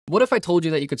What if I told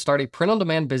you that you could start a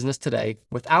print-on-demand business today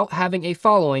without having a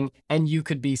following and you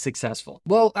could be successful?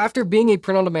 Well, after being a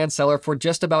print-on-demand seller for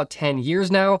just about 10 years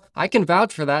now, I can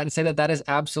vouch for that and say that that is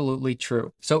absolutely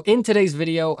true. So in today's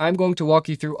video, I'm going to walk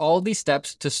you through all of these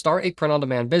steps to start a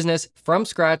print-on-demand business from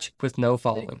scratch with no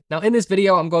following. Now in this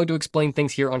video, I'm going to explain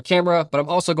things here on camera, but I'm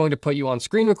also going to put you on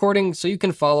screen recording so you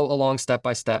can follow along step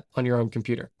by step on your own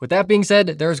computer. With that being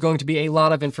said, there's going to be a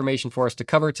lot of information for us to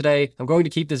cover today. I'm going to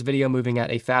keep this video moving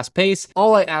at a fast pace.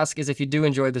 All I ask is if you do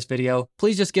enjoy this video,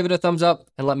 please just give it a thumbs up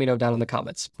and let me know down in the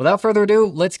comments. Without further ado,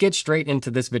 let's get straight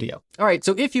into this video. All right,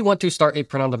 so if you want to start a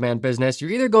print-on-demand business, you're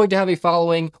either going to have a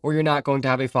following or you're not going to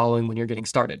have a following when you're getting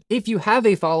started. If you have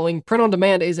a following,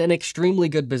 print-on-demand is an extremely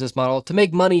good business model to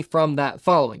make money from that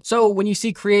following. So when you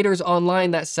see creators online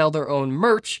that sell their own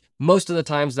merch, most of the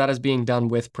times that is being done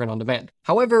with print on demand.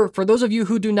 However, for those of you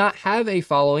who do not have a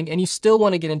following and you still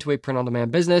want to get into a print on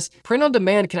demand business, print on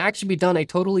demand can actually be done a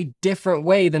totally different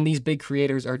way than these big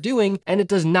creators are doing, and it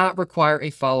does not require a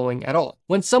following at all.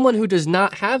 When someone who does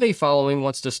not have a following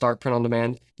wants to start print on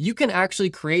demand, you can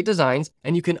actually create designs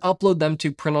and you can upload them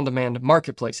to print on demand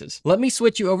marketplaces. Let me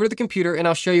switch you over to the computer and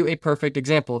I'll show you a perfect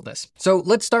example of this. So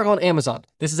let's start on Amazon.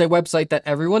 This is a website that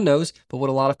everyone knows, but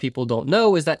what a lot of people don't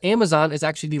know is that Amazon is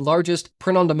actually the largest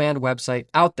print-on-demand website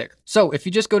out there. So if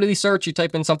you just go to the search, you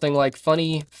type in something like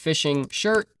funny fishing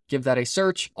shirt, give that a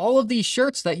search. All of these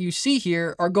shirts that you see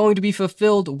here are going to be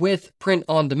fulfilled with print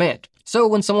on demand. So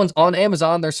when someone's on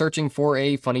Amazon, they're searching for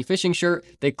a funny fishing shirt,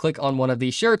 they click on one of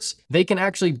these shirts, they can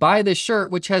actually buy this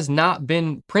shirt, which has not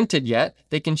been printed yet.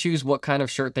 They can choose what kind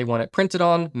of shirt they want it printed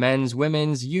on, men's,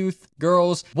 women's, youth,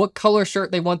 girls, what color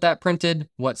shirt they want that printed,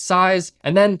 what size,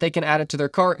 and then they can add it to their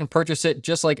cart and purchase it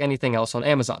just like anything else on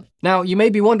Amazon. Now, you may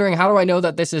be wondering, how do I know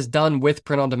that this is done with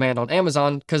print on demand on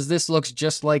Amazon? Because this looks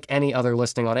just like any other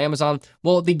listing on Amazon.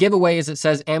 Well, the giveaway is it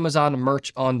says Amazon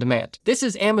Merch on Demand. This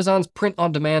is Amazon's print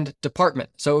on demand department.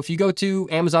 So if you go to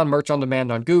Amazon Merch on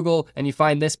Demand on Google and you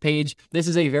find this page, this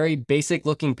is a very basic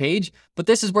looking page, but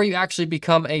this is where you actually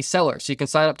become a seller. So you can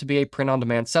sign up to be a print on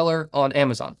demand seller on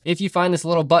Amazon. If you find this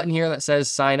little button here that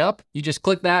says sign up, you just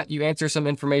click that, you answer some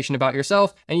information about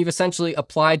yourself, and you've essentially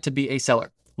applied to be a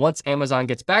seller. Once Amazon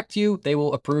gets back to you, they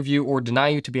will approve you or deny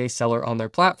you to be a seller on their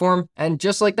platform. And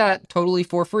just like that, totally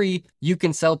for free, you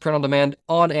can sell print on demand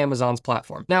on Amazon's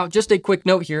platform. Now, just a quick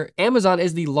note here, Amazon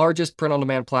is the largest print on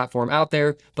demand platform out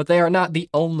there, but they are not the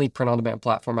only print on demand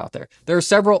platform out there. There are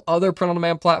several other print on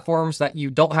demand platforms that you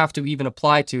don't have to even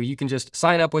apply to. You can just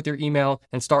sign up with your email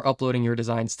and start uploading your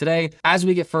designs today. As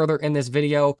we get further in this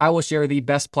video, I will share the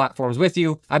best platforms with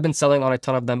you. I've been selling on a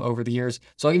ton of them over the years,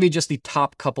 so I'll give you just the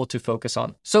top couple to focus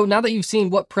on. So now that you've seen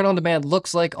what print on demand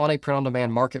looks like on a print on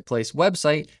demand marketplace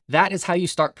website, that is how you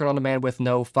start print on demand with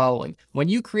no following. When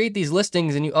you create these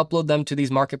listings and you upload them to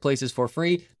these marketplaces for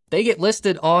free, they get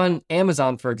listed on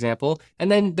Amazon, for example, and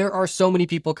then there are so many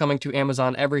people coming to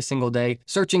Amazon every single day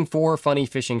searching for funny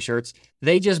fishing shirts.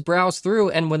 They just browse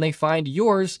through, and when they find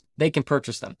yours, they can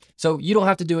purchase them. So you don't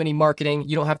have to do any marketing,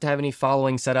 you don't have to have any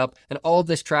following set up, and all of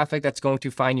this traffic that's going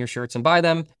to find your shirts and buy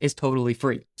them is totally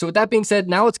free. So with that being said,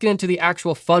 now let's get into the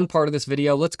actual fun part of this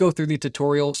video. Let's go through the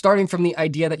tutorial, starting from the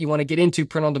idea that you want to get into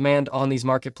print on demand on these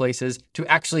marketplaces to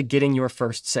actually getting your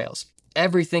first sales.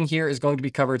 Everything here is going to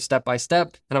be covered step by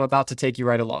step, and I'm about to take you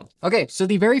right along. Okay, so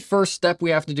the very first step we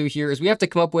have to do here is we have to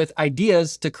come up with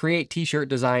ideas to create t-shirt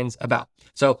designs about.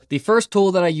 So the first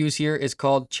tool that I use here is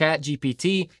called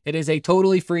ChatGPT. It is a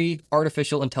totally free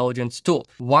artificial intelligence tool.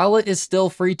 While it is still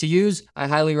free to use, I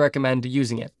highly recommend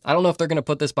using it. I don't know if they're going to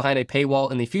put this behind a paywall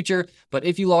in the future, but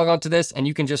if you log on to this and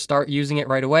you can just start using it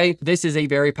right away, this is a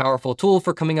very powerful tool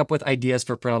for coming up with ideas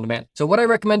for print on demand. So what I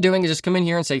recommend doing is just come in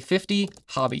here and say 50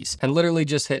 hobbies and literally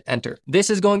just hit enter. This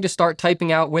is going to start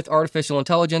typing out with artificial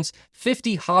intelligence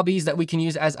 50 hobbies that we can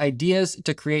use as ideas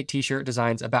to create t-shirt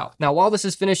designs about. Now, while this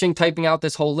is finishing typing out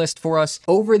this whole list for us,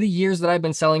 over the years that I've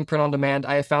been selling print on demand,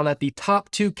 I have found that the top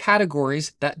two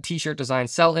categories that t-shirt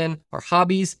designs sell in are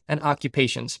hobbies and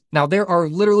occupations. Now, there are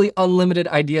literally unlimited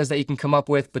ideas that you can come up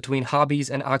with between hobbies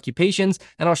and occupations,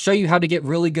 and I'll show you how to get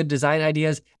really good design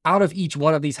ideas out of each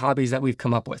one of these hobbies that we've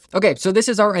come up with. Okay, so this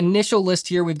is our initial list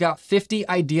here. We've got 50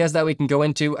 ideas that we can go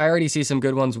into. I already see some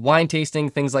good ones, wine tasting,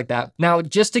 things like that. Now,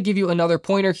 just to give you another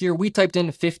pointer here, we typed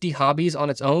in 50 hobbies on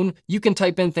its own. You can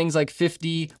type in things like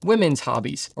 50 women's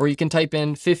hobbies, or you can type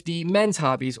in 50 men's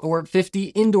hobbies, or 50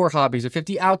 indoor hobbies, or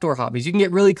 50 outdoor hobbies. You can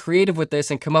get really creative with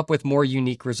this and come up with more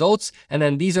unique results. And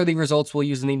then these are the results we'll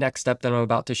use in the next step that I'm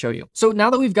about to show you. So now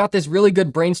that we've got this really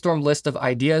good brainstorm list of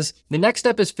ideas, the next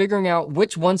step is figuring out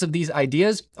which ones of these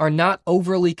ideas are not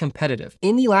overly competitive.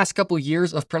 In the last couple of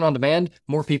years of print on demand,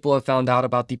 more people have found out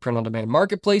about the print-on-demand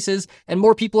marketplaces, and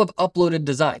more people have uploaded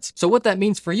designs. So what that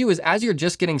means for you is, as you're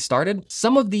just getting started,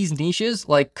 some of these niches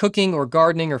like cooking or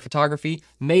gardening or photography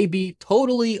may be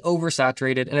totally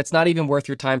oversaturated, and it's not even worth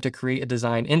your time to create a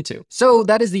design into. So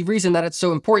that is the reason that it's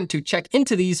so important to check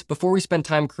into these before we spend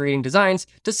time creating designs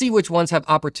to see which ones have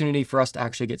opportunity for us to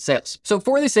actually get sales. So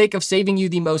for the sake of saving you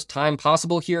the most time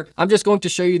possible here, I'm just going to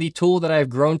show you the tool that I've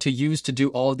grown to use to do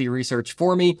all of the research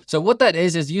for me. So what that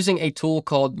is using a tool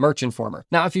called Merchinformer.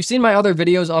 Now, if you've seen my other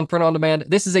videos on print on demand,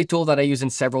 this is a tool that I use in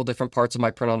several different parts of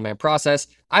my print on demand process.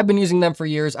 I've been using them for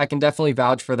years. I can definitely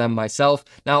vouch for them myself.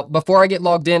 Now, before I get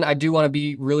logged in, I do want to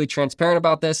be really transparent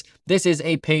about this. This is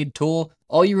a paid tool.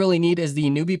 All you really need is the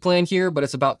newbie plan here, but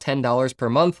it's about $10 per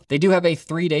month. They do have a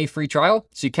 3-day free trial,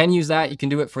 so you can use that. You can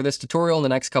do it for this tutorial in the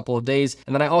next couple of days.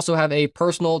 And then I also have a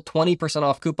personal 20%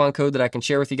 off coupon code that I can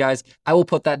share with you guys. I will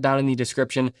put that down in the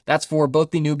description. That's for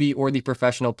both the newbie or the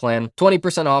professional plan.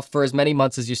 20% off for as many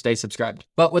months as you stay subscribed.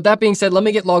 But with that being said, let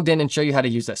me get logged in and show you how to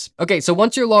use this. Okay, so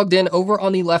once you're logged in, over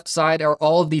on the left side are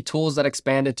all of the tools that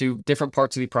expand into different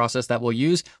parts of the process that we'll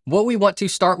use. What we want to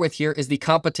start with here is the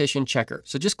competition checker.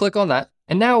 So just click on that.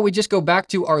 And now we just go back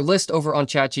to our list over on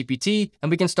ChatGPT, and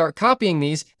we can start copying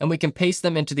these, and we can paste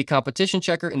them into the competition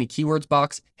checker in the keywords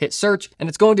box, hit search, and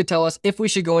it's going to tell us if we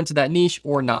should go into that niche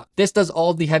or not. This does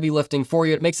all of the heavy lifting for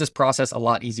you. It makes this process a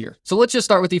lot easier. So let's just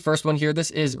start with the first one here.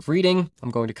 This is reading.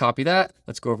 I'm going to copy that.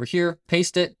 Let's go over here,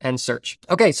 paste it, and search.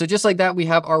 Okay, so just like that, we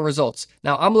have our results.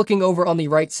 Now I'm looking over on the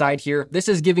right side here. This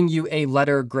is giving you a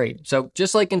letter grade. So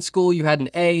just like in school, you had an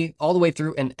A all the way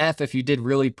through an F if you did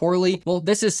really poorly. Well,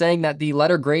 this is saying that the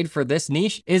letter grade for this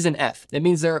niche is an F. It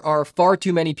means there are far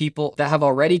too many people that have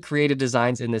already created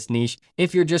designs in this niche.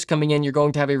 If you're just coming in, you're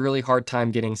going to have a really hard time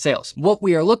getting sales. What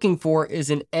we are looking for is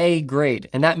an A grade,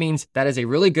 and that means that is a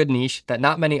really good niche that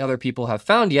not many other people have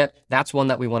found yet. That's one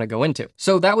that we want to go into.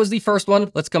 So that was the first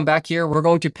one. Let's come back here. We're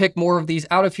going to pick more of these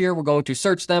out of here. We're going to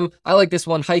search them. I like this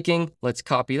one, hiking. Let's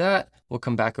copy that. We'll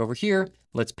come back over here.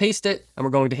 Let's paste it, and we're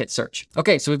going to hit search.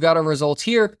 Okay, so we've got our results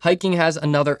here. Hiking has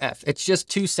another F. It's just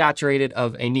too saturated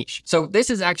of a niche. So this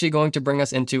is actually going to bring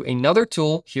us into another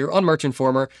tool here on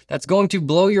Merchinformer that's going to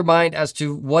blow your mind as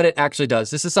to what it actually does.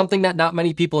 This is something that not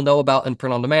many people know about in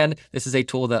print on demand. This is a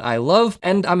tool that I love,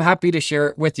 and I'm happy to share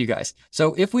it with you guys.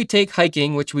 So if we take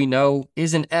hiking, which we know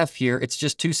is an F here, it's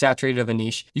just too saturated of a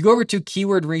niche. You go over to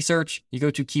keyword research, you go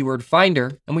to keyword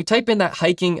finder, and we type in that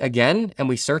hiking again, and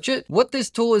we search it. What this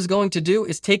tool is going to do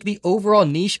is take the overall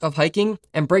niche of hiking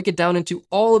and break it down into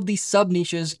all of the sub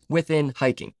niches within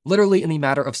hiking, literally in the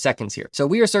matter of seconds here. So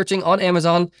we are searching on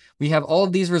Amazon. We have all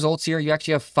of these results here. You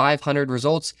actually have 500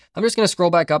 results. I'm just going to scroll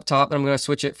back up top, and I'm going to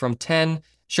switch it from 10.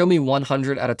 Show me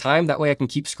 100 at a time. That way I can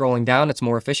keep scrolling down. It's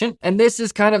more efficient. And this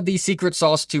is kind of the secret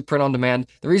sauce to print on demand.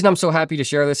 The reason I'm so happy to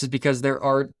share this is because there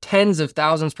are tens of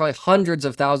thousands, probably hundreds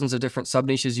of thousands of different sub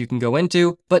niches you can go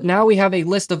into. But now we have a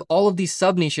list of all of these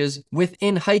sub niches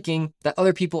within hiking that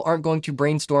other people aren't going to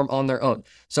brainstorm on their own.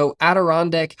 So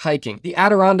Adirondack hiking. The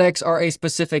Adirondacks are a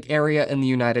specific area in the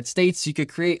United States. You could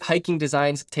create hiking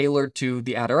designs tailored to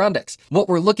the Adirondacks. What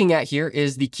we're looking at here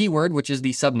is the keyword, which is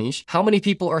the sub niche. How many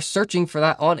people are searching for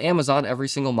that on Amazon every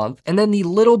single month? And then the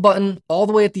little button all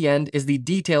the way at the end is the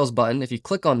details button. If you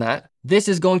click on that, this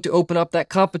is going to open up that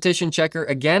competition checker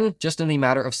again, just in the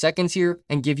matter of seconds here,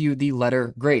 and give you the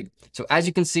letter grade. So as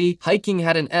you can see, hiking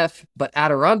had an F, but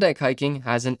Adirondack hiking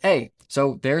has an A.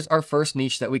 So there's our first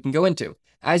niche that we can go into.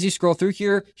 As you scroll through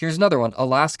here, here's another one,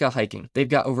 Alaska hiking. They've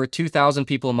got over 2,000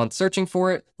 people a month searching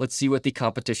for it. Let's see what the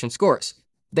competition scores.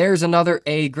 There's another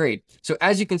A grade. So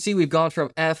as you can see, we've gone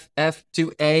from F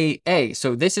to A.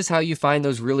 So this is how you find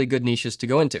those really good niches to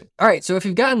go into. All right, so if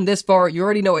you've gotten this far, you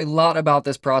already know a lot about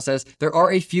this process. There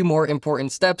are a few more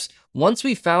important steps. Once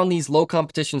we found these low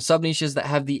competition sub niches that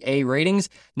have the A ratings,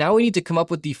 now we need to come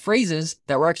up with the phrases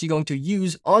that we're actually going to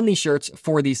use on these shirts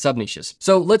for these sub niches.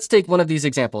 So let's take one of these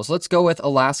examples. Let's go with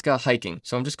Alaska hiking.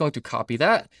 So I'm just going to copy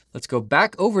that. Let's go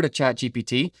back over to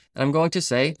ChatGPT, and I'm going to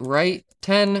say, write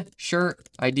 10 shirt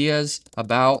ideas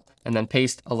about, and then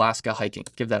paste Alaska hiking.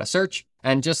 Give that a search.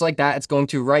 And just like that, it's going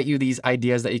to write you these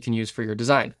ideas that you can use for your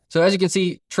design. So as you can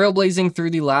see, trailblazing through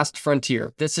the last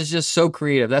frontier. This is just so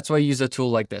creative. That's why I use a tool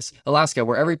like this. Alaska,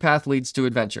 where every path leads to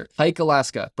adventure. Hike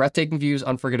Alaska, breathtaking views,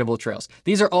 unforgettable trails.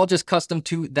 These are all just custom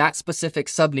to that specific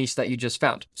sub niche that you just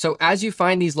found. So as you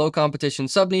find these low competition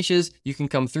sub niches, you can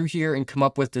come through here and come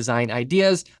up with design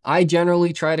ideas. I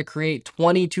generally try to create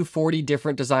 20 to 40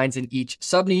 different designs in each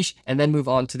sub niche and then move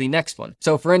on to the next one.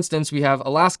 So for instance, we have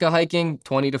Alaska hiking,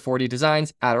 20 to 40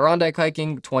 designs, Adirondack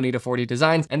hiking, 20 to 40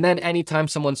 designs. And then anytime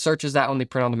someone searches that on the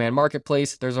print-on-demand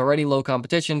marketplace, there's already low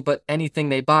competition, but anything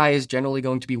they buy is generally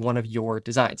going to be one of your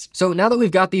designs. So now that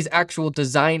we've got these actual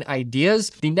design ideas,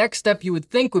 the next step you would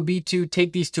think would be to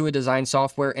take these to a design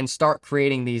software and start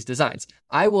creating these designs.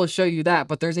 I will show you that,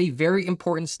 but there's a very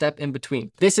important step in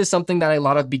between. This is something that a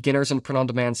lot of beginners in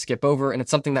print-on-demand skip over, and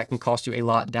it's something that can cost you a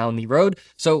lot down the road.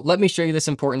 So let me show you this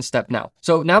important step now.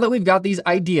 So now that we've got these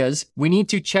ideas, we need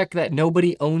to check that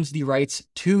nobody owns the rights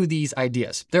to these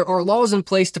ideas. There are laws in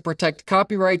place to protect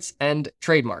copyrights and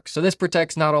trademarks. So this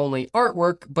protects not only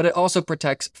artwork, but it also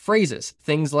protects phrases,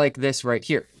 things like this right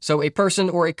here. So a person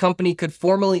or a company could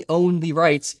formally own the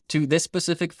rights to this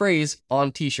specific phrase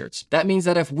on t-shirts. That means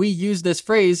that if we use this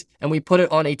phrase and we put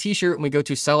it on a t-shirt and we go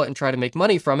to sell it and try to make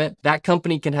money from it, that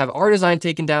company can have our design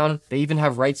taken down. They even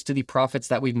have rights to the profits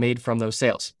that we've made from those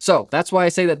sales. So that's why I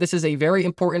say that this is a very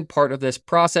important part of this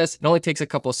process. It only takes a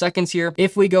couple seconds here.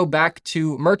 If we go back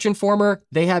to Merch Informer,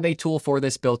 they have a tool for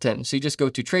this built in. So you just go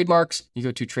to trademarks, you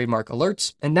go to trademark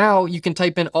alerts, and now you can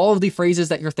type in all of the phrases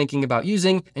that you're thinking about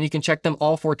using, and you can check them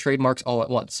all for trademarks all at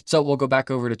once. So we'll go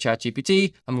back over to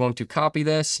ChatGPT. I'm going to copy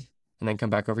this and then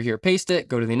come back over here, paste it,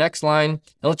 go to the next line, and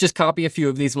let's just copy a few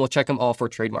of these and we'll check them all for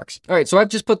trademarks. All right, so I've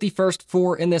just put the first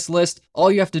 4 in this list.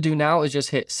 All you have to do now is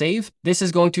just hit save. This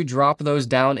is going to drop those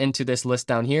down into this list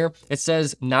down here. It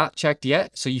says not checked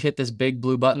yet, so you hit this big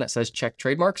blue button that says check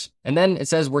trademarks, and then it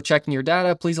says we're checking your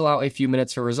data. Please allow a few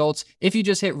minutes for results. If you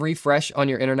just hit refresh on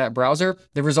your internet browser,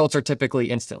 the results are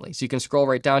typically instantly. So you can scroll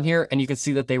right down here and you can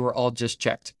see that they were all just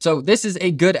checked. So this is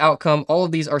a good outcome. All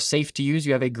of these are safe to use.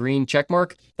 You have a green check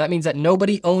mark. That means that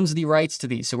nobody owns the rights to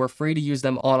these, so we're free to use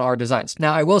them on our designs.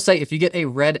 Now, I will say if you get a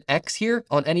red X here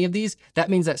on any of these, that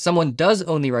means that someone does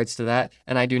own the rights to that,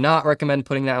 and I do not recommend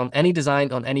putting that on any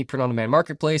design on any print-on-demand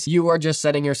marketplace. You are just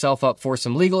setting yourself up for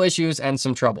some legal issues and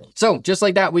some trouble. So just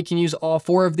like that, we can use all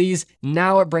 4 of these.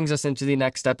 Now it brings us into the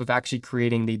next step of actually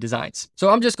creating the designs. So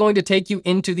I'm just going to take you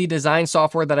into the design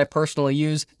software that I personally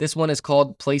use. This one is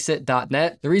called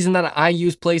placeit.net. The reason that I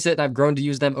use Placeit and I've grown to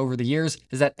use them over the years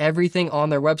is that everything on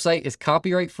their website is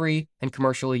copyright free and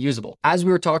commercially usable. As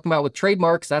we were talking about with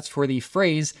trademarks, that's for the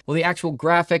phrase. Well, the actual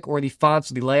graphic or the fonts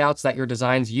or the layouts that your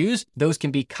designs use, those can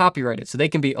be copyrighted, so they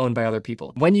can be owned by other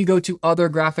people. When you go to other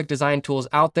graphic design tools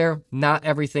out there, not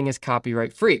everything is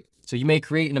copyright free. So you may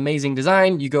create an amazing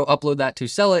design, you go upload that to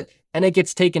sell it, and it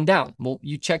gets taken down. Well,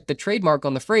 you check the trademark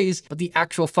on the phrase, but the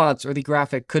actual fonts or the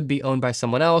graphic could be owned by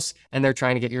someone else, and they're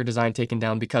trying to get your design taken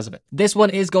down because of it. This one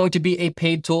is going to be a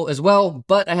paid tool as well,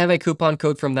 but I have a coupon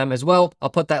code from them as well. I'll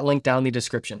put that link down in the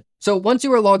description. So once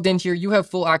you are logged in here, you have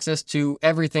full access to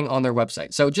everything on their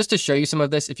website. So just to show you some of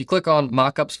this, if you click on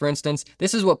mockups, for instance,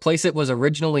 this is what Placeit was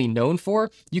originally known for.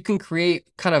 You can create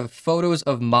kind of photos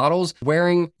of models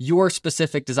wearing your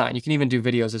specific design. You can even do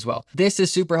videos as well. This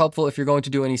is super helpful if you're going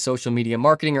to do any social media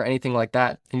marketing or anything like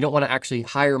that, and you don't want to actually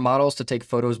hire models to take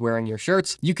photos wearing your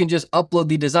shirts. You can just upload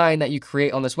the design that you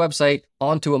create on this website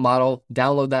onto a model,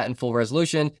 download that in full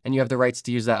resolution, and you have the rights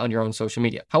to use that on your own social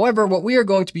media. However, what we are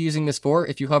going to be using this for,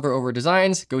 if you hover over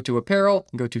designs, go to apparel,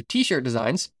 and go to t-shirt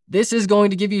designs, this is going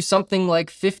to give you something like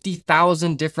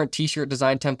 50,000 different t-shirt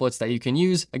design templates that you can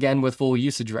use, again, with full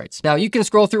usage rights. Now, you can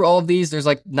scroll through all of these. There's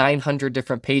like 900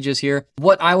 different pages here.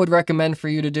 What I would recommend for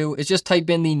you to do is just type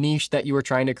in the niche that you are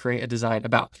trying to create a design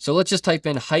about. So let's just type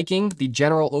in hiking, the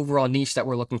general overall niche that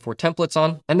we're looking for templates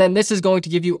on. And then this is going to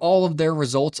give you all of their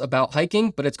results about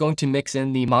hiking, but it's going to mix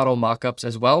in the model mockups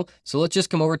as well. So let's just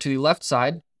come over to the left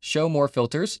side, show more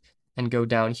filters, and go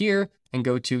down here and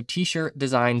go to t-shirt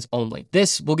designs only.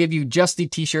 This will give you just the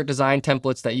t-shirt design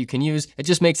templates that you can use. It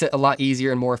just makes it a lot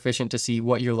easier and more efficient to see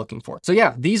what you're looking for. So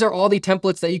yeah, these are all the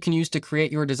templates that you can use to create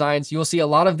your designs. You'll see a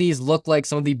lot of these look like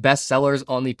some of the best sellers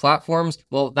on the platforms.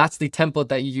 Well, that's the template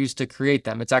that you use to create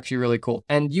them. It's actually really cool.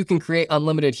 And you can create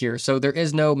unlimited here. So there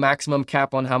is no maximum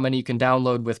cap on how many you can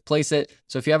download with Placeit.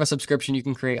 So if you have a subscription, you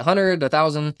can create 100,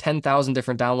 1,000, 10,000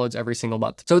 different downloads every single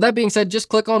month. So that being said, just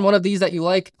click on one of these that you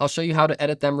like. I'll show you how to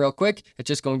edit them real quick. It's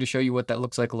just going to show you what that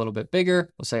looks like a little bit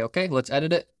bigger. We'll say, okay, let's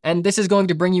edit it. And this is going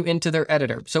to bring you into their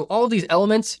editor. So all of these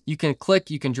elements, you can click,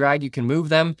 you can drag, you can move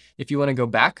them. If you want to go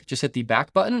back, just hit the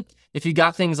back button. If you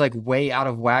got things like way out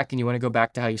of whack and you want to go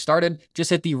back to how you started,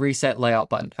 just hit the reset layout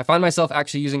button. I find myself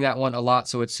actually using that one a lot,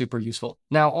 so it's super useful.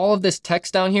 Now, all of this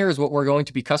text down here is what we're going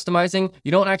to be customizing.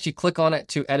 You don't actually click on it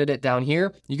to edit it down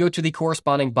here. You go to the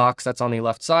corresponding box that's on the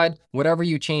left side. Whatever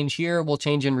you change here will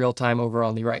change in real time over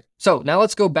on the right. So now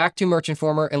let's go back to Merch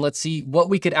Informer and let's see what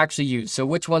we could actually use. So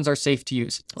which ones are safe to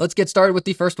use? Let's get started with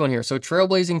the first one here. So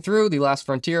trailblazing through the last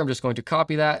frontier, I'm just going to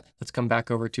copy that. Let's come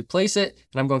back over to place it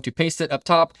and I'm going to paste it up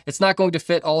top. It's not going to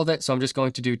fit all of it. So I'm just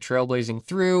going to do trailblazing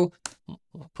through,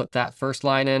 put that first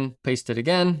line in, paste it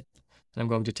again. And I'm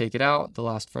going to take it out, the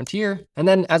last frontier. And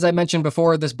then as I mentioned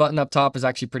before, this button up top is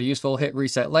actually pretty useful. Hit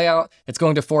reset layout. It's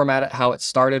going to format it how it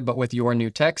started, but with your new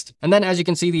text. And then as you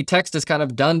can see, the text is kind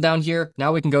of done down here.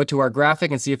 Now we can go to our graphic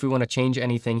and see if we want to change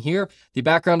anything here. The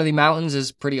background of the mountains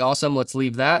is pretty awesome. Let's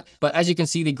leave that. But as you can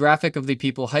see, the graphic of the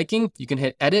people hiking, you can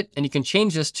hit edit and you can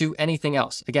change this to anything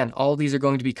else. Again, all of these are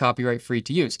going to be copyright free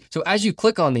to use. So as you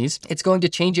click on these, it's going to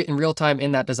change it in real time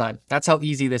in that design. That's how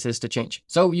easy this is to change.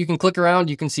 So you can click around,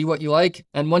 you can see what you like.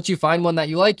 And once you find one that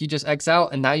you like, you just X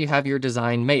out and now you have your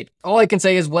design made. All I can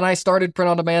say is when I started print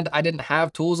on demand, I didn't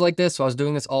have tools like this. So I was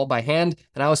doing this all by hand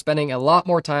and I was spending a lot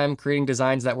more time creating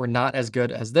designs that were not as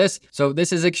good as this. So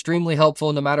this is extremely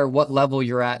helpful no matter what level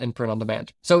you're at in print on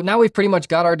demand. So now we've pretty much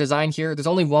got our design here. There's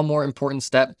only one more important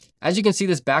step. As you can see,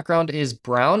 this background is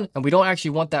brown and we don't actually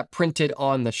want that printed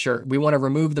on the shirt. We want to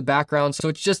remove the background. So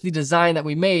it's just the design that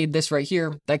we made, this right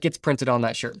here, that gets printed on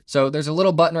that shirt. So there's a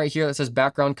little button right here that says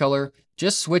background color.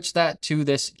 Just switch that to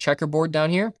this checkerboard down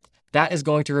here. That is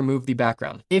going to remove the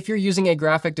background. If you're using a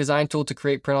graphic design tool to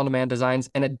create print-on-demand designs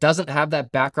and it doesn't have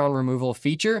that background removal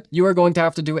feature, you are going to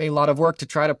have to do a lot of work to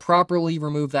try to properly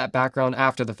remove that background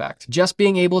after the fact. Just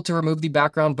being able to remove the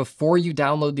background before you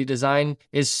download the design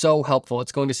is so helpful.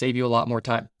 It's going to save you a lot more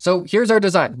time. So here's our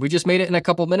design. We just made it in a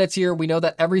couple minutes here. We know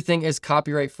that everything is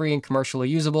copyright free and commercially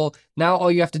usable. Now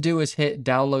all you have to do is hit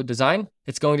download design.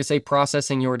 It's going to say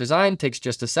processing your design, takes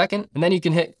just a second, and then you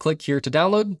can hit click here to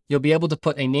download. You'll be able to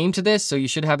put a name to this, so you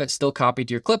should have it still copied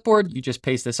to your clipboard. You just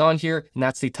paste this on here, and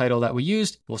that's the title that we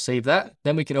used. We'll save that,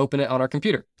 then we can open it on our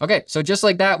computer. Okay, so just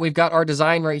like that, we've got our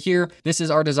design right here. This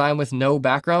is our design with no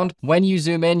background. When you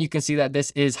zoom in, you can see that this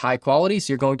is high quality,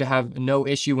 so you're going to have no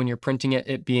issue when you're printing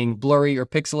it being blurry or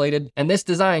pixelated. And this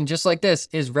design, just like this,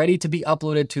 is ready to be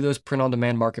uploaded to those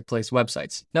print-on-demand marketplace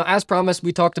websites. Now, as promised,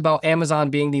 we talked about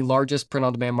Amazon being the largest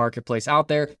print-on-demand marketplace out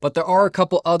there, but there are a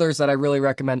couple others that I really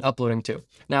recommend uploading to.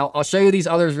 Now, I'll show you these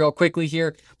others real quickly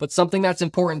here, but something that's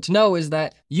important to know is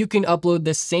that you can upload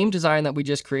this same design that we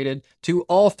just created to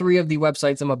all three of the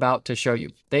websites I'm about to show you.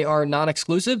 They are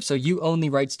non-exclusive, so you own the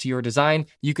rights to your design.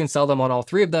 You can sell them on all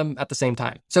three of them at the same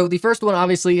time. So the first one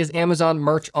obviously is Amazon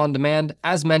Merch on Demand.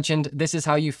 As mentioned, this is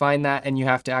how you find that, and you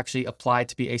have to actually apply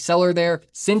to be a seller there.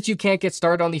 Since you can't get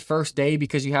started on the first day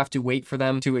because you have to wait for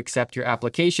them to accept your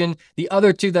application, the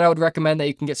other two that I would recommend that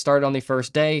you can get started on the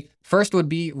first day. First would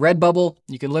be Redbubble.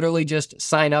 You can literally just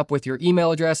sign up with your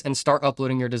email address and start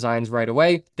uploading your designs right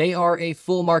away. They are a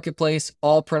full marketplace,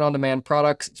 all print on demand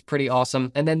products. It's pretty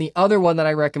awesome. And then the other one that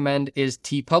I recommend is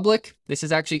TeePublic. This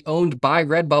is actually owned by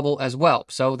Redbubble as well.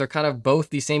 So they're kind of both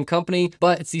the same company,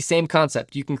 but it's the same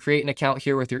concept. You can create an account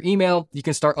here with your email. You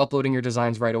can start uploading your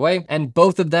designs right away. And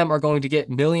both of them are going to get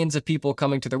millions of people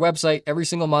coming to their website every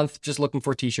single month, just looking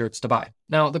for t-shirts to buy.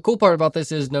 Now, the cool part about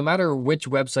this is no matter which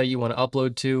website you want to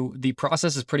upload to, the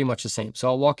process is pretty much the same. So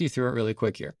I'll walk you through it really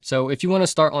quick here. So if you want to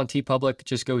start on TeePublic,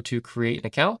 just go to create an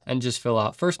account and just fill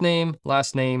out first name,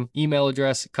 last name, email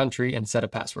address, country, and set a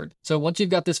password. So once you've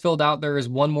got this filled out, there is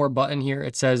one more button here.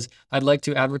 It says, I'd like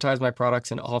to advertise my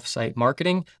products in off-site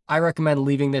marketing. I recommend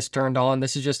leaving this turned on.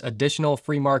 This is just additional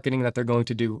free marketing that they're going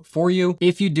to do for you.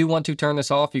 If you do want to turn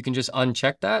this off, you can just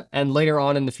uncheck that. And later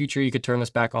on in the future, you could turn this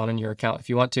back on in your account if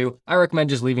you want to. I recommend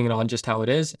just leaving it on just how it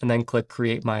is and then click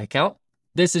create my account.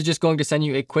 This is just going to send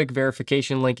you a quick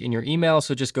verification link in your email,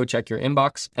 so just go check your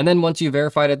inbox. And then once you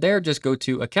verified it there, just go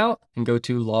to account and go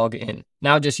to log in.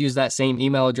 Now just use that same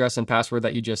email address and password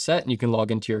that you just set and you can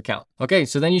log into your account. Okay,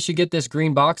 so then you should get this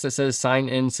green box that says sign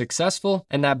in successful,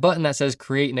 and that button that says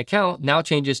create an account now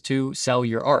changes to sell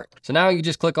your art. So now you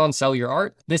just click on sell your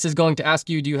art. This is going to ask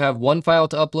you, do you have one file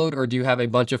to upload or do you have a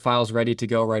bunch of files ready to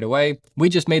go right away? We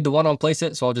just made the one on Place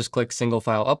It, so I'll just click single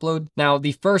file upload. Now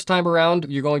the first time around,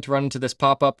 you're going to run into this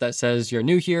pop-up that says you're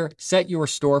new here, set your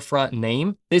storefront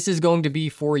name. This is going to be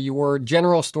for your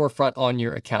general storefront on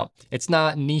your account. It's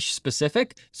not niche specific,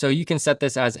 so you can set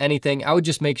this as anything. I would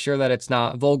just make sure that it's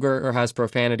not vulgar or has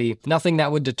profanity, nothing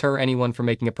that would deter anyone from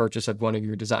making a purchase of one of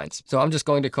your designs. So I'm just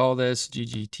going to call this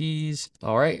GGTs.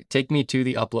 All right, take me to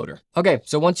the uploader. Okay,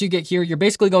 so once you get here, you're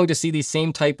basically going to see the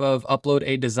same type of upload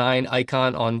a design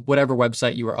icon on whatever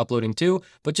website you are uploading to,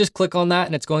 but just click on that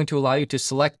and it's going to allow you to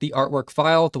select the artwork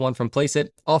file, the one from Place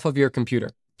It, off of your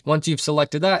computer. Once you've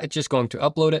selected that, it's just going to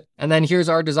upload it. And then here's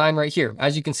our design right here.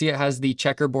 As you can see, it has the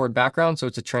checkerboard background, so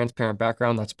it's a transparent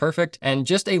background. That's perfect. And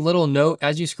just a little note,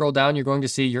 as you scroll down, you're going to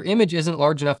see your image isn't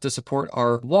large enough to support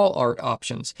our wall art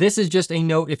options. This is just a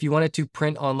note if you wanted to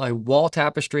print on a wall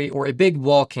tapestry or a big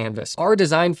wall canvas. Our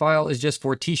design file is just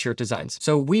for t-shirt designs.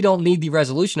 So we don't need the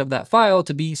resolution of that file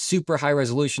to be super high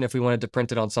resolution if we wanted to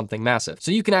print it on something massive.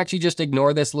 So you can actually just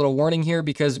ignore this little warning here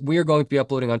because we are going to be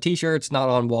uploading on t-shirts, not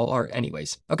on wall art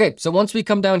anyways. Okay, so once we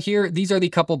come down here, these are the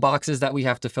couple boxes that we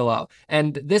have to fill out.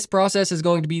 And this process is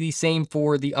going to be the same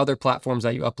for the other platforms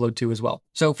that you upload to as well.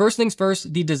 So first things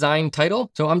first, the design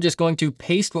title. So I'm just going to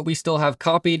paste what we still have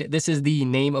copied. This is the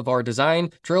name of our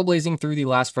design, Trailblazing Through the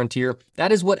Last Frontier.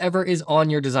 That is whatever is on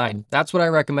your design. That's what I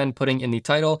recommend putting in the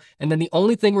title. And then the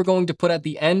only thing we're going to put at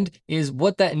the end is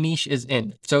what that niche is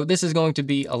in. So this is going to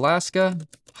be Alaska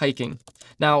hiking.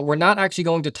 Now, we're not actually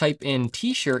going to type in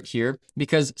t-shirt here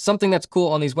because something that's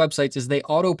cool on these websites is they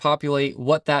auto-populate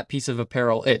what that piece of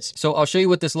apparel is. So I'll show you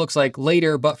what this looks like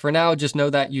later, but for now, just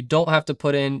know that you don't have to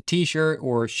put in t-shirt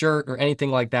or shirt or anything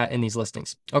like that in these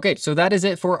listings. Okay, so that is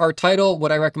it for our title.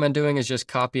 What I recommend doing is just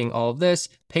copying all of this,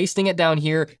 pasting it down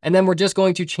here, and then we're just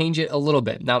going to change it a little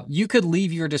bit. Now, you could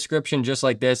leave your description just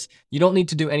like this. You don't need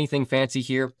to do anything fancy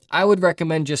here. I would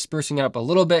recommend just sprucing it up a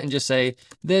little bit and just say,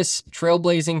 this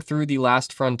Trailblazing Through the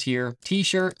Last Frontier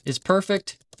t-shirt is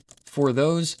perfect for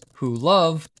those who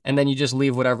love, and then you just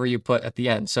leave whatever you put at the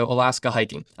end. So Alaska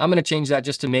hiking. I'm gonna change that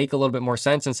just to make a little bit more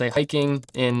sense and say hiking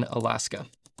in Alaska.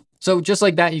 So just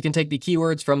like that, you can take the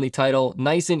keywords from the title,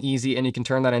 nice and easy, and you can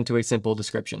turn that into a simple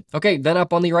description. Okay, then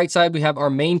up on the right side, we have our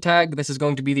main tag. This is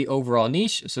going to be the overall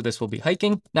niche, so this will be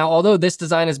hiking. Now, although this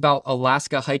design is about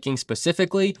Alaska hiking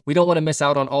specifically, we don't want to miss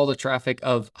out on all the traffic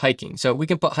of hiking. So we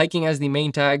can put hiking as the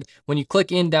main tag. When you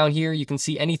click in down here, you can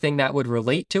see anything that would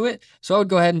relate to it. So I would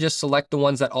go ahead and just select the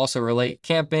ones that also relate: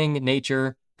 camping,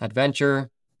 nature, adventure,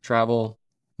 travel,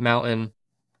 mountain,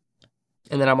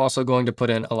 and then I'm also going to put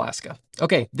in Alaska.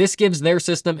 Okay, this gives their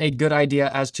system a good idea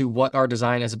as to what our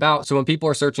design is about. So when people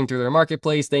are searching through their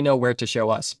marketplace, they know where to show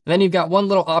us. And then you've got one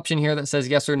little option here that says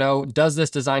yes or no. Does this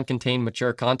design contain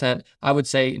mature content? I would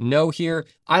say no here.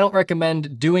 I don't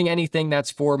recommend doing anything that's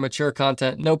for mature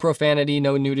content. No profanity,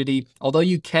 no nudity. Although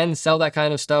you can sell that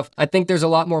kind of stuff, I think there's a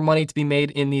lot more money to be made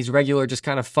in these regular, just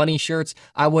kind of funny shirts.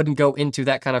 I wouldn't go into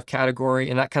that kind of category,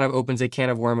 and that kind of opens a can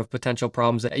of worm of potential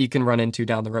problems that you can run into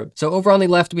down the road. So over on the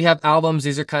left, we have albums.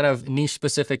 These are kind of niche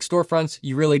specific storefronts.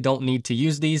 You really don't need to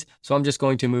use these. So I'm just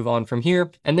going to move on from here.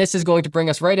 And this is going to bring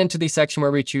us right into the section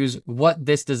where we choose what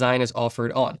this design is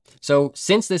offered on. So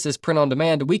since this is print on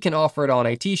demand, we can offer it on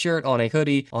a t-shirt, on a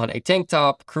hoodie, on a tank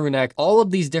top, crew neck, all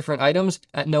of these different items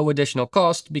at no additional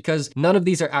cost because none of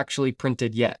these are actually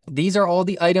printed yet. These are all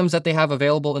the items that they have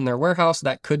available in their warehouse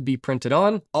that could be printed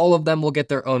on. All of them will get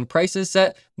their own prices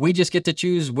set. We just get to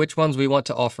choose which ones we want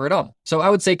to offer it on. So I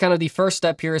would say kind of the first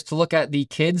step here is to look at the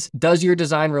kids. Does your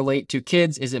design relate to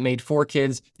kids? Is it made for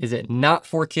kids? Is it not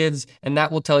for kids? And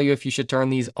that will tell you if you should turn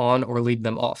these on or leave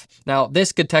them off. Now,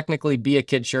 this could technically be a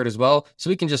kid shirt as well, so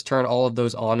we can just turn all of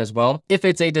those on as well. If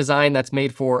it's a design that's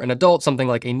made for an adult, something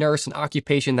like a nurse, an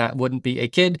occupation that wouldn't be a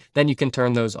kid, then you can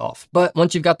turn those off. But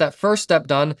once you've got that first step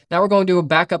done, now we're going to go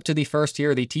back up to the first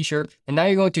here, the t-shirt, and now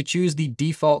you're going to choose the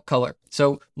default color.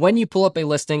 So when you pull up a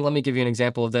listing, let me give you an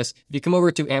example of this. If you come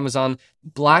over to Amazon,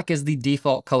 black is the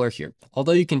default color here.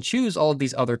 Although you can choose all of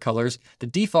these other colors, the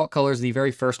default color is the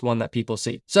very first one that people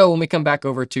see. So when we come back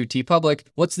over to TeePublic,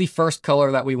 what's the first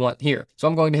color that we want here? So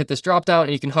I'm going to hit this drop down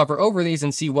and you can hover over these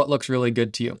and see what looks really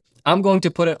good to you. I'm going to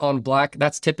put it on black.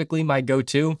 That's typically my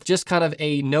go-to. Just kind of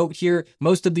a note here.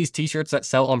 Most of these t-shirts that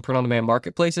sell on print-on-demand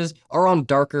marketplaces are on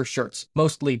darker shirts,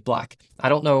 mostly black. I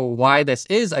don't know why this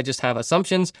is. I just have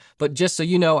assumptions, but just so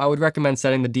you know, I would recommend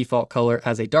setting the default color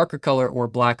as a darker color or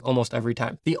black almost every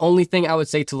time. The only thing I would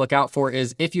say to look out for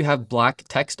is if you have black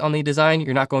text on the design,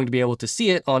 you're not going to be able to see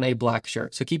it on a black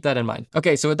shirt. So keep that in mind.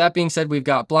 Okay, so with that being said, we've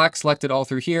got black selected all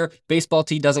through here. Baseball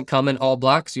tee doesn't come in all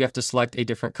black, so you have to select a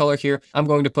different color here. I'm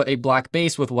going to put a black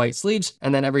base with white sleeves,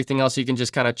 and then everything else you can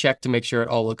just kind of check to make sure it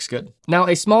all looks good. Now,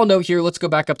 a small note here, let's go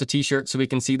back up to t-shirt so we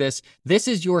can see this. This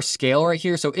is your scale right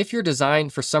here. So if your design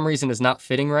for some reason is not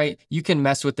fitting right, you can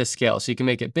mess with the scale. So you can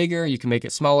make it bigger, you can make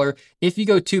it smaller. If you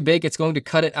go too big, it's going to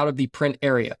cut it out of the print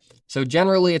area. So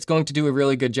generally it's going to do a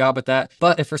really good job at that.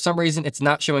 But if for some reason it's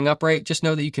not showing up right, just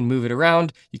know that you can move it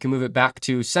around. You can move it back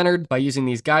to centered by using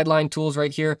these guideline tools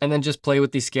right here, and then just play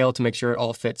with the scale to make sure it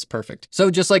all fits perfect. So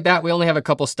just like that, we only have a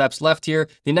couple steps left here.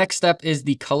 The next step is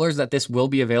the colors that this will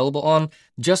be available on.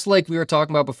 Just like we were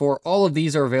talking about before, all of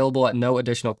these are available at no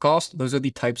additional cost. Those are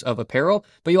the types of apparel,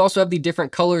 but you also have the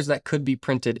different colors that could be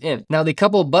printed in. Now the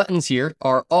couple buttons here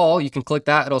are all, you can click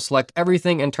that, it'll select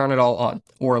everything and turn it all on.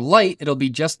 Or light, it'll be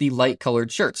just the light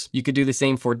colored shirts. You could do the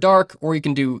same for dark, or you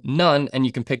can do none and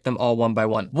you can pick them all one by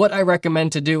one. What I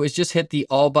recommend to do is just hit the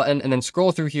all button and then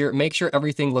scroll through here, make sure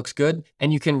everything looks good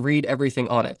and you can read everything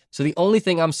on it. So the only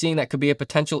thing I'm seeing that could be a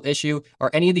potential issue are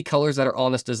any of the colors that are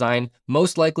on this design,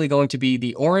 most likely going to be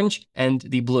the orange and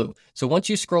the blue. So once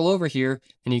you scroll over here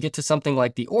and you get to something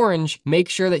like the orange, make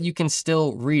sure that you can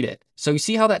still read it. So you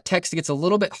see how that text gets a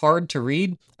little bit hard to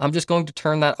read? I'm just going to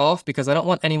turn that off because I don't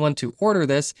want anyone to order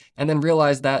this and then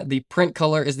realize that the print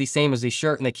color is the same as the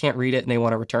shirt and they can't read it and they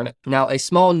want to return it. Now, a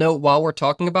small note while we're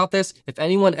talking about this, if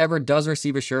anyone ever does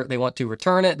receive a shirt, they want to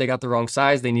return it, they got the wrong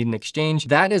size, they need an exchange,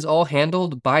 that is all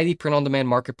handled by the print-on-demand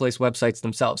marketplace websites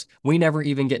themselves. We never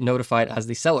even get notified as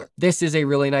the seller. This is a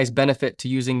really nice benefit to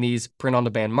using these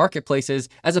print-on-demand marketplaces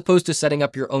as opposed to setting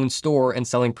up your own store and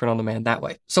selling print-on-demand that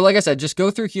way. So like I said, just go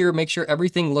through here, make sure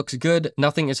everything looks good.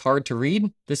 Nothing is hard to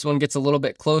read. This one gets a little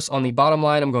bit close on the bottom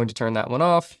line. I'm going to turn that one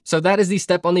off. So that is the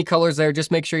step on the colors there.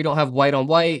 Just make sure you don't have white on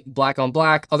white, black on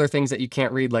black, other things that you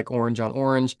can't read like orange on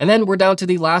orange. And then we're down to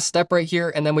the last step right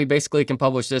here. And then we basically can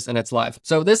publish this and it's live.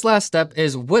 So this last step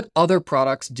is what other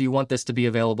products do you want this to be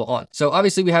available on? So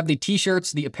obviously we have the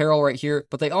t-shirts, the apparel right here,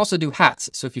 but they also do hats.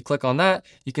 So if you click on that,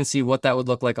 you can see what that would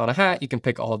look like on a hat. You can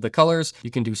pick all of the colors.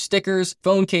 You can do stickers,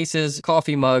 phone cases,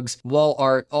 coffee mugs, wall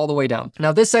art, all the way down.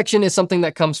 Now this section is something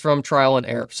that comes from trial and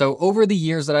error. So over the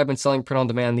years that I've been selling print on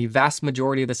demand, the vast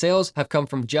majority of the sales have come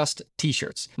from just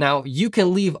t-shirts. Now you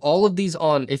can leave all of these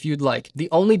on if you'd like. The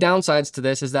only downsides to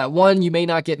this is that one, you may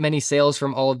not get many sales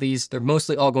from all of these. They're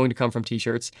mostly all going to come from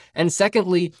t-shirts. And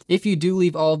secondly, if you do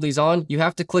leave all of these on, you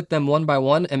have to click them one by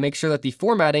one and make sure that the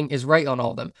formatting is right on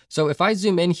all of them. So if I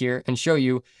zoom in here and show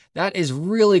you, that is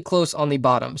really close on the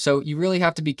bottom. So you really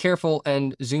have to be careful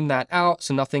and zoom that out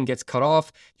so nothing gets cut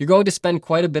off. You're going to spend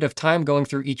quite a bit of time going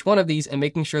through each one of these and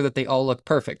making sure that they all look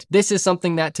perfect. This is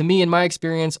something that, to me, in my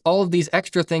experience, all of these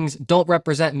extra things don't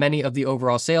represent many of the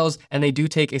overall sales, and they do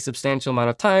take a substantial amount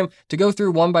of time to go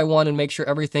through one by one and make sure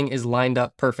everything is lined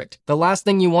up perfect. The last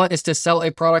thing you want is to sell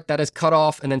a product that is cut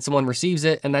off and then someone receives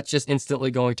it and that's just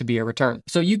instantly going to be a return.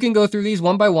 So you can go through these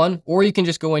one by one, or you can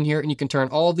just go in here and you can turn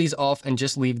all of these off and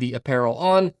just leave the apparel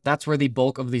on. That's where the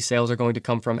bulk of these sales are going to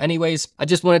come from anyways. I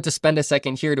just wanted to spend a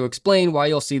second here to explain why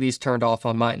you'll see these turned off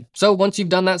on mine. So once you've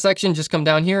done that section, just come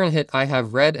down here and hit I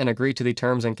have read and agree to the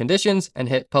terms and conditions and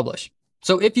hit publish.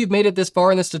 So if you've made it this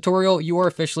far in this tutorial, you are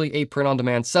officially a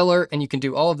print-on-demand seller, and you can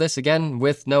do all of this again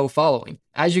with no following.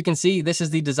 As you can see, this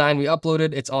is the design we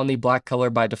uploaded. It's on the black color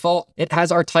by default. It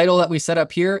has our title that we set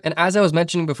up here. And as I was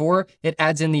mentioning before, it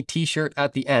adds in the t-shirt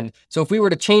at the end. So if we were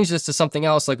to change this to something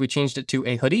else, like we changed it to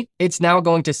a hoodie, it's now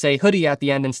going to say hoodie at the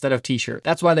end instead of t-shirt.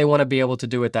 That's why they want to be able to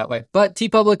do it that way. But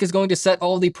TeePublic is going to set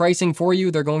all the pricing for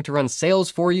you. They're going to run sales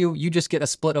for you. You just get a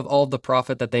split of all of the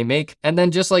profit that they make. And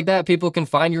then just like that, people can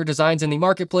find your designs in the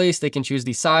marketplace. They can choose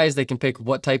the size. They can pick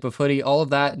what type of hoodie, all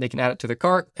of that. They can add it to their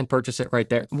cart and purchase it right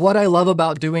there. What I love about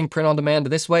doing print on demand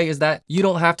this way is that you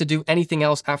don't have to do anything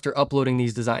else after uploading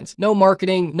these designs. No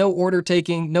marketing, no order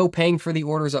taking, no paying for the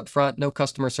orders up front, no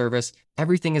customer service.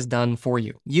 Everything is done for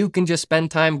you. You can just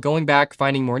spend time going back,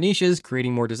 finding more niches,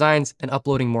 creating more designs, and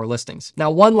uploading more listings. Now,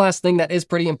 one last thing that is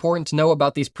pretty important to know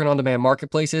about these print-on-demand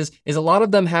marketplaces is a lot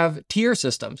of them have tier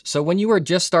systems. So when you are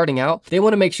just starting out, they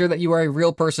want to make sure that you are a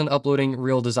real person uploading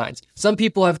real designs. Some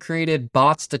people have created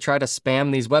bots to try to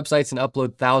spam these websites and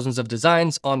upload thousands of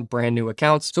designs on brand new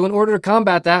accounts. So in order to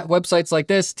combat that, websites like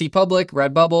this, TeePublic,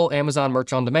 Redbubble, Amazon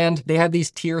Merch on Demand, they have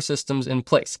these tier systems in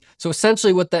place. So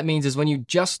essentially what that means is when you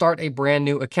just start a brand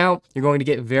new account, you're going to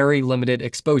get very limited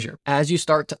exposure. As you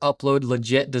start to upload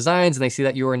legit designs and they see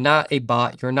that you are not a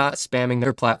bot, you're not spamming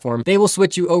their platform, they will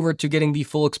switch you over to getting the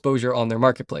full exposure on their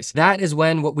marketplace. That is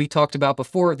when what we talked about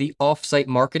before, the off-site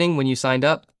marketing, when you signed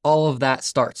up, all of that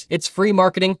starts. It's free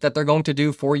marketing that they're going to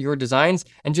do for your designs.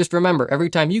 And just remember, every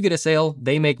time you get a sale,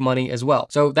 they make money as well.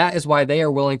 So that is why they are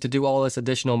willing to do all this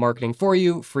additional marketing for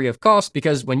you free of cost,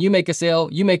 because when you make a sale,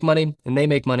 you make money and they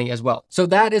make money as well. So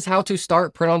that is how to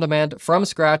start print on demand from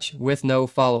scratch with no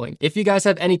following. If you guys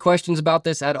have any questions about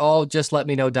this at all, just let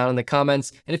me know down in the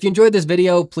comments. And if you enjoyed this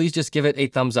video, please just give it a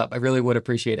thumbs up. I really would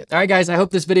appreciate it. All right, guys, I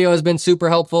hope this video has been super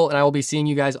helpful and I will be seeing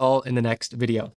you guys all in the next video.